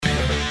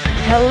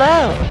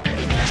Hello,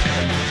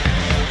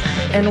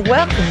 and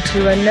welcome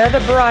to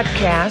another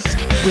broadcast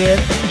with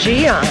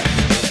Gian.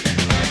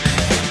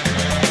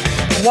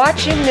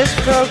 Watching this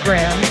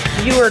program,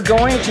 you are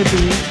going to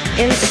be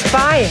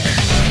inspired,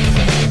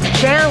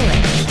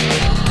 challenged,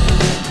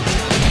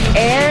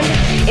 and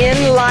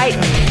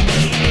enlightened.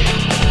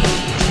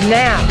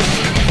 Now,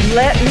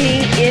 let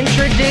me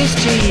introduce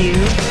to you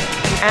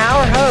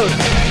our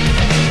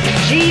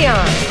host,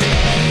 Gian.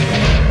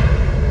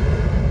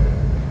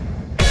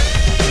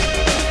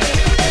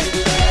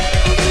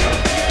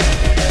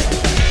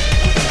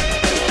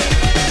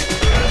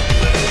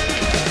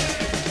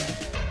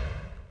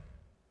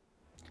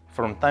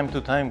 From time to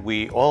time,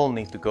 we all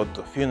need to go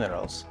to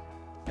funerals,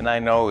 and I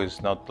know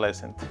it's not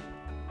pleasant.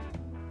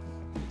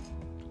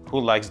 Who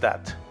likes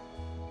that?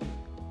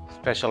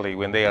 Especially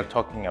when they are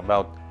talking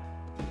about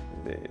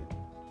the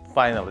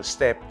final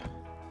step,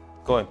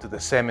 going to the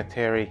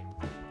cemetery,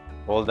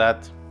 all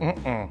that.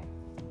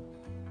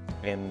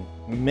 And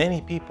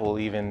many people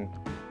even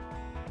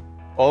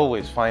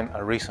always find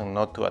a reason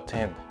not to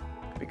attend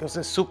because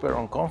it's super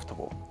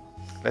uncomfortable.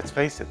 Let's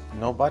face it,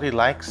 nobody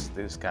likes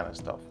this kind of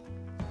stuff.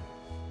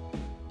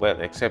 Well,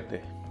 except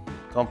the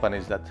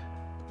companies that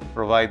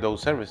provide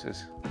those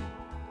services,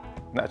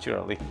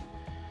 naturally.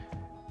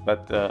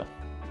 But the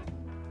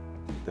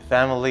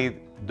family,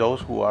 those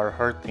who are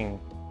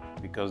hurting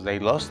because they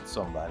lost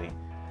somebody,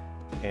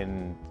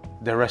 and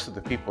the rest of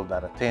the people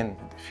that attend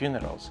the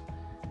funerals,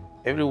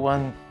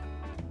 everyone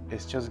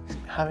is just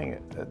having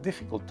a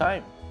difficult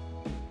time.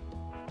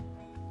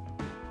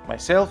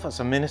 Myself, as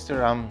a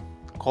minister, I'm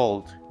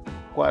called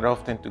quite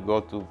often to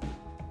go to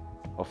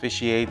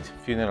officiate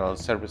funeral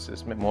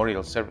services,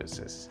 memorial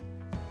services.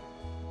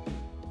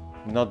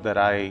 Not that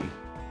I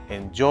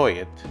enjoy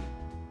it,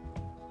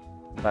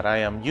 but I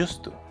am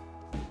used to.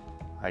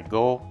 I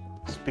go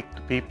speak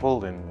to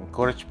people and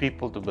encourage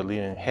people to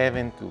believe in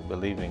heaven, to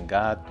believe in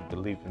God, to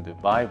believe in the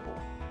Bible.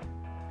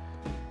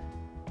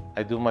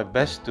 I do my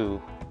best to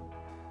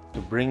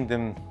bring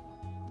them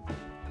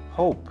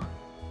hope.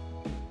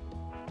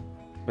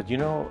 But you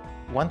know,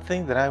 one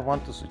thing that I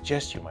want to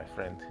suggest you, my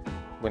friend,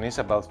 when it's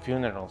about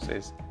funerals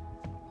is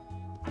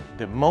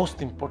the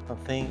most important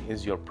thing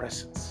is your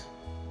presence.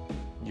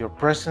 Your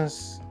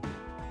presence,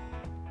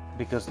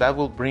 because that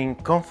will bring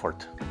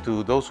comfort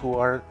to those who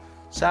are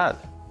sad.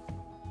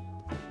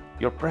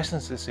 Your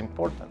presence is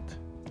important.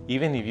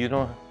 Even if you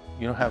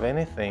don't have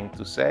anything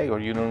to say or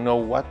you don't know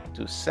what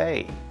to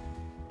say,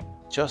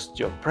 just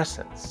your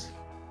presence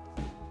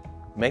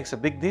makes a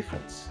big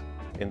difference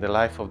in the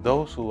life of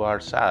those who are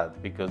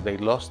sad because they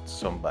lost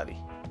somebody,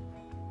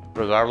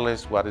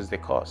 regardless what is the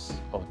cause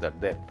of their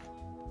death.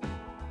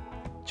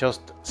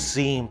 Just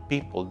seeing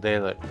people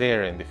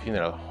there in the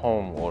funeral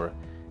home or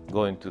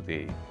going to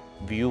the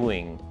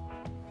viewing,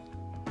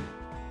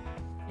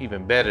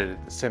 even better,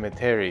 the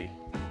cemetery,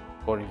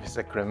 or if it's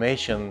a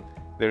cremation,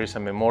 there is a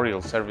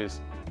memorial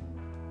service.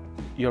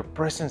 Your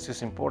presence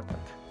is important.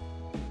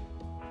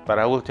 But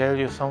I will tell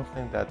you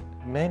something that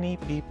many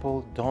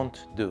people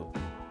don't do,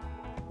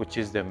 which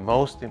is the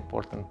most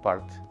important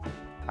part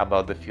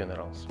about the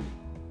funerals.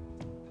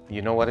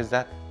 You know what is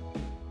that?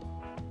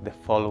 The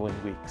following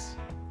weeks.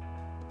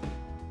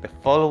 The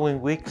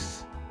following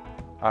weeks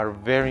are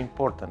very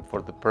important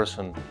for the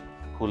person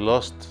who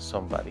lost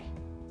somebody.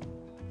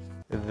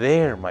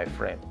 There, my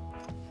friend,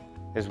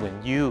 is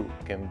when you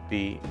can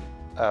be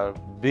a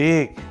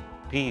big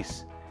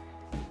piece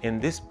in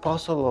this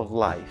puzzle of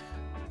life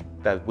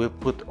that will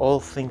put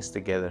all things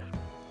together.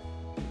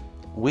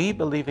 We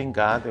believe in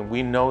God, and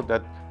we know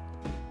that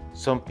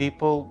some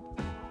people,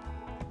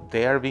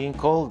 they are being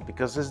called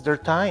because it's their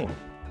time.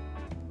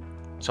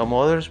 Some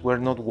others were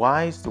not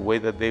wise, the way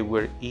that they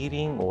were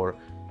eating, or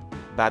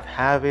bad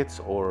habits,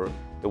 or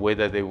the way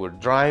that they were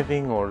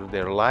driving, or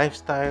their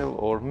lifestyle,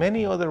 or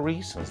many other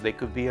reasons. They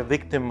could be a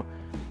victim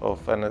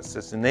of an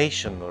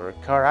assassination or a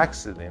car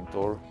accident,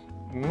 or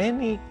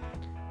many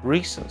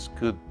reasons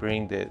could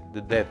bring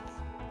the death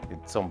in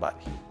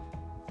somebody.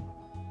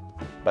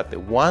 But the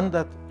one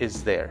that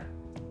is there,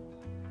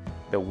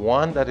 the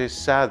one that is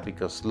sad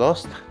because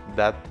lost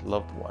that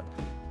loved one,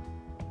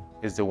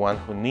 is the one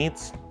who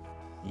needs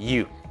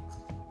you.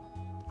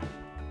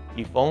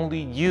 If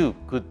only you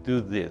could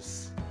do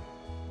this,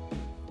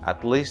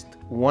 at least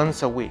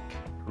once a week,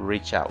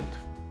 reach out.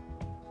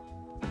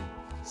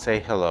 Say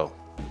hello.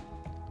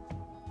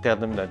 Tell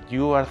them that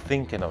you are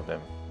thinking of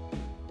them.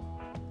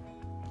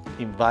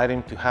 Invite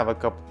them to have a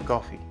cup of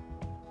coffee.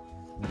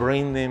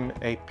 Bring them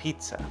a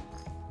pizza.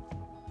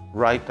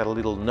 Write a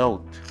little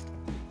note.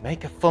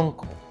 Make a phone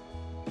call.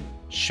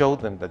 Show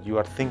them that you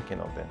are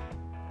thinking of them.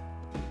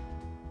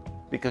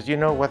 Because you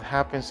know what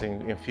happens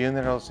in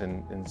funerals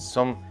and in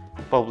some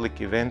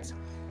public events?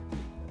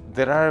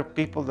 There are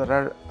people that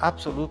are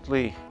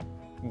absolutely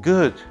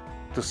good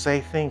to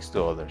say things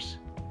to others.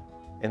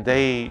 And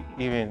they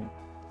even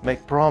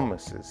make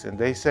promises and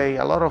they say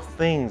a lot of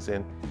things.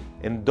 And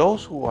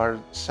those who are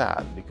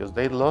sad because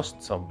they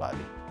lost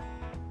somebody,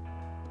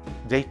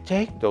 they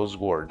take those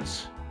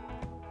words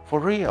for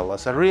real,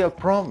 as a real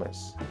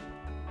promise,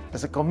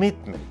 as a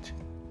commitment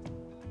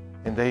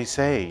And they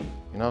say,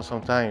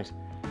 sometimes,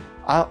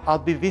 I'll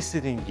be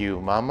visiting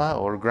you, Mama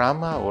or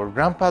Grandma or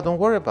Grandpa, don't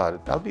worry about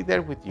it. I'll be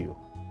there with you.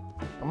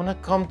 I'm gonna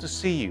come to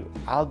see you.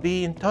 I'll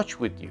be in touch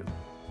with you.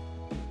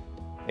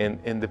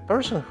 And the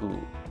person who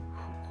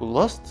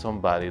lost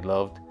somebody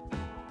loved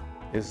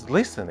is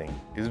listening,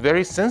 is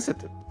very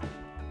sensitive.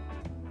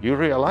 You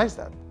realize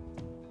that.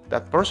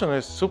 That person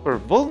is super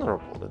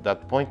vulnerable at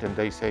that point, and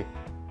they say,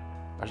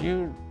 are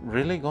you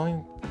really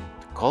going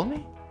to call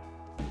me?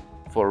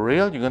 For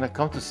real, you're gonna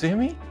come to see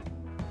me?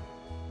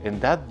 And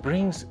that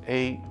brings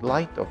a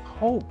light of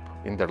hope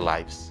in their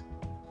lives.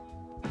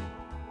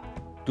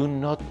 Do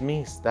not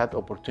miss that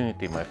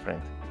opportunity, my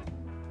friend.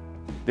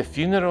 The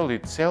funeral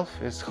itself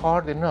is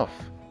hard enough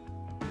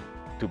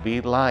to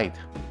be light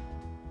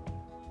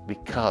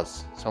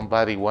because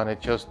somebody wanted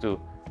just to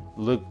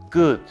look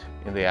good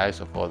in the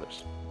eyes of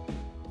others.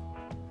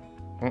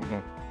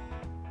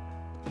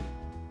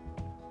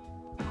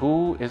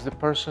 Who is the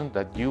person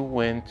that you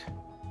went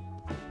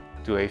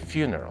to a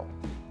funeral?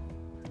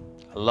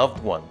 A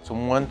loved one,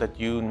 someone that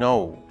you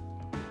know.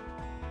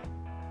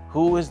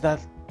 Who is that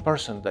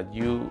person that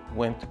you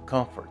went to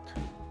comfort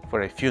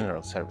for a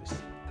funeral service?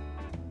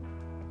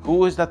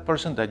 Who is that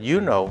person that you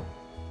know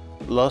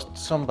lost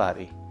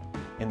somebody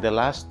in the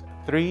last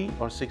 3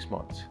 or 6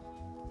 months?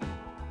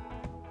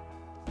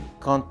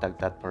 Contact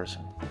that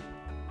person.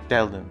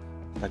 Tell them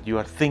that you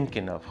are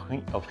thinking of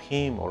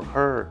him or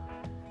her.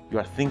 You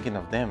are thinking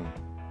of them.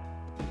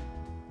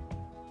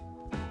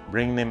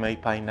 Bring them a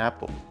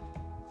pineapple,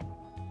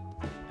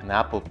 an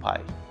apple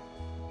pie,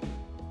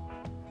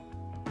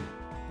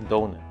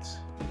 donuts,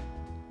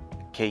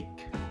 a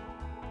cake,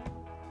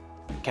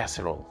 a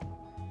casserole.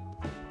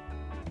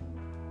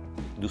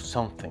 Do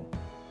something.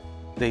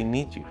 They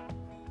need you.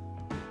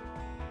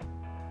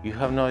 You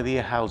have no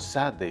idea how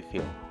sad they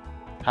feel,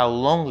 how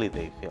lonely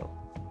they feel.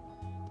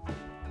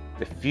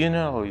 The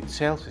funeral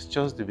itself is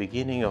just the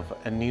beginning of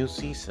a new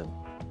season.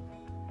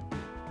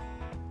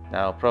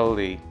 Now,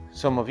 probably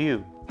some of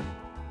you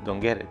don't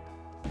get it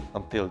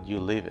until you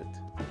live it.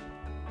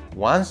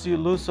 Once you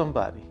lose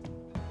somebody,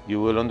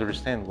 you will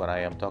understand what I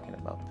am talking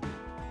about.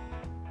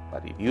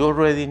 But if you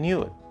already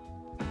knew it,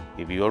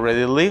 if you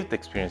already lived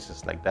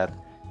experiences like that,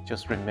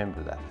 just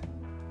remember that.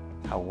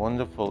 How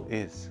wonderful it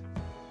is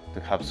to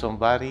have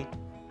somebody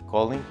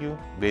calling you,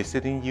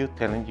 visiting you,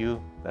 telling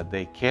you that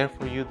they care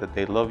for you, that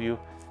they love you,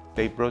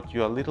 they brought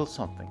you a little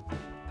something.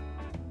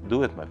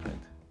 Do it, my friend.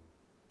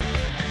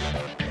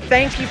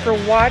 Thank you for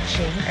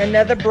watching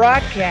another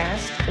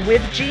broadcast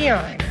with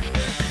Gian.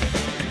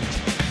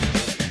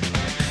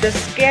 The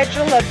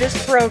schedule of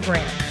this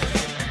program: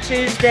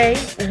 Tuesday,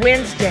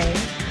 Wednesday,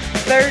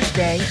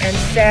 Thursday, and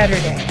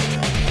Saturday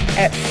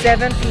at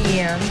 7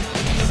 p.m.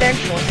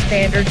 Central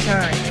Standard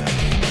Time.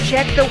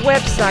 Check the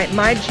website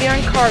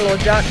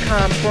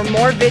mygiancarlo.com for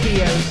more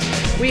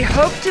videos. We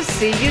hope to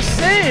see you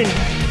soon.